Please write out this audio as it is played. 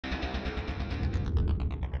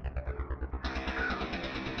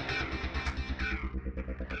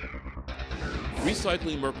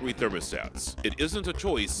Recycling mercury thermostats. It isn't a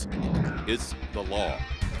choice, it's the law.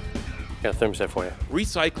 Got a thermostat for you.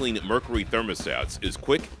 Recycling mercury thermostats is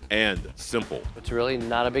quick and simple. It's really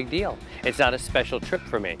not a big deal. It's not a special trip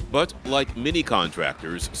for me. But like many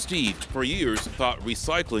contractors, Steve, for years, thought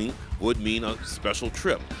recycling would mean a special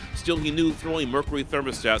trip. Still, he knew throwing mercury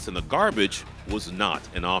thermostats in the garbage was not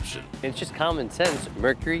an option. It's just common sense.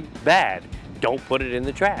 Mercury, bad. Don't put it in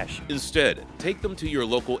the trash. Instead, take them to your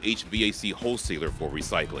local HVAC wholesaler for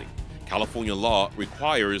recycling. California law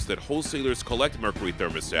requires that wholesalers collect mercury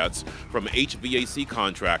thermostats from HVAC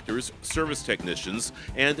contractors, service technicians,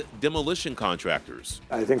 and demolition contractors.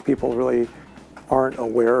 I think people really aren't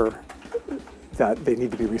aware that they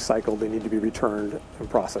need to be recycled, they need to be returned and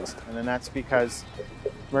processed. And then that's because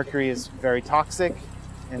mercury is very toxic,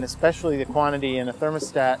 and especially the quantity in a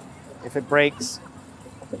thermostat, if it breaks,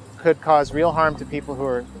 could cause real harm to people who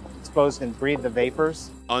are exposed and breathe the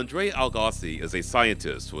vapors. Andre Algassi is a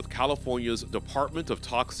scientist with California's Department of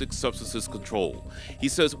Toxic Substances Control. He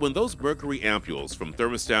says when those mercury ampules from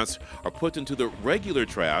thermostats are put into the regular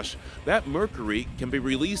trash, that mercury can be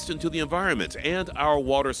released into the environment and our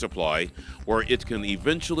water supply, where it can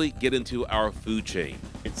eventually get into our food chain.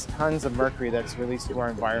 It's tons of mercury that's released to our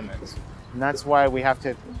environment. And that's why we have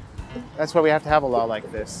to have a law like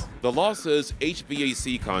this. The law says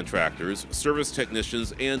HVAC contractors, service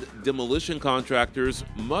technicians, and demolition contractors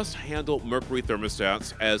must handle mercury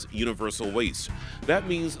thermostats as universal waste. That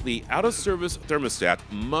means the out-of-service thermostat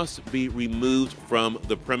must be removed from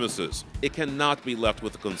the premises. It cannot be left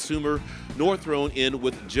with the consumer, nor thrown in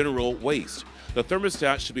with general waste. The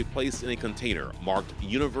thermostat should be placed in a container marked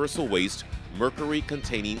Universal Waste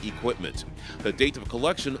Mercury-Containing Equipment. The date of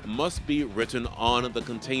collection must be written on the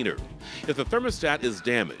container. If the thermostat is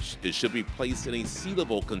damaged, it should be placed in a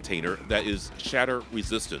sealable container that is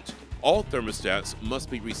shatter-resistant. All thermostats must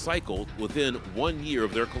be recycled within 1 year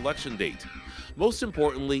of their collection date. Most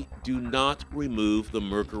importantly, do not remove the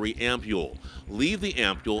mercury ampule. Leave the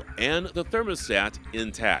ampule and the thermostat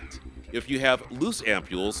intact. If you have loose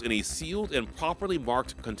ampules in a sealed and properly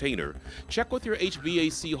marked container, check with your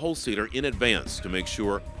HVAC wholesaler in advance to make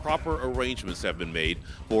sure proper arrangements have been made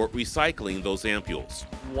for recycling those ampules.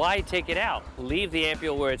 Why take it out? Leave the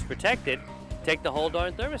ampule where it's protected. Take the whole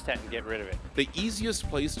darn thermostat and get rid of it. The easiest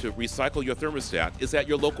place to recycle your thermostat is at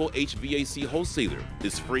your local HVAC wholesaler.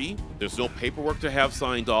 It's free, there's no paperwork to have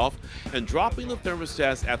signed off, and dropping the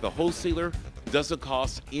thermostats at the wholesaler doesn't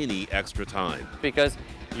cost any extra time. Because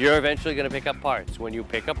you're eventually going to pick up parts. When you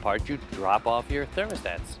pick up parts, you drop off your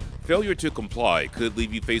thermostats. Failure to comply could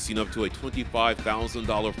leave you facing up to a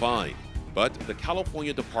 $25,000 fine. But the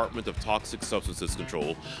California Department of Toxic Substances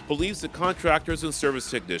Control believes that contractors and service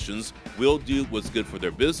technicians will do what's good for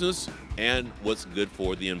their business and what's good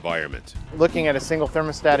for the environment. Looking at a single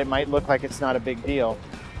thermostat, it might look like it's not a big deal.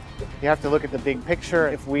 You have to look at the big picture.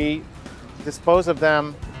 If we dispose of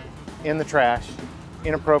them in the trash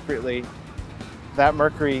inappropriately, that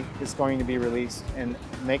mercury is going to be released and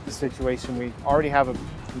make the situation, we already have a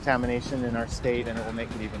contamination in our state, and it will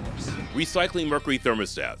make it even worse. Recycling mercury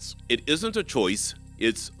thermostats. It isn't a choice,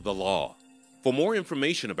 it's the law. For more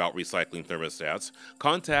information about recycling thermostats,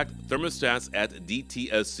 contact thermostats at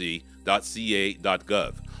dtsc.ca.gov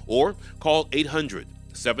or call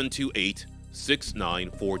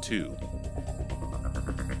 800-728-6942.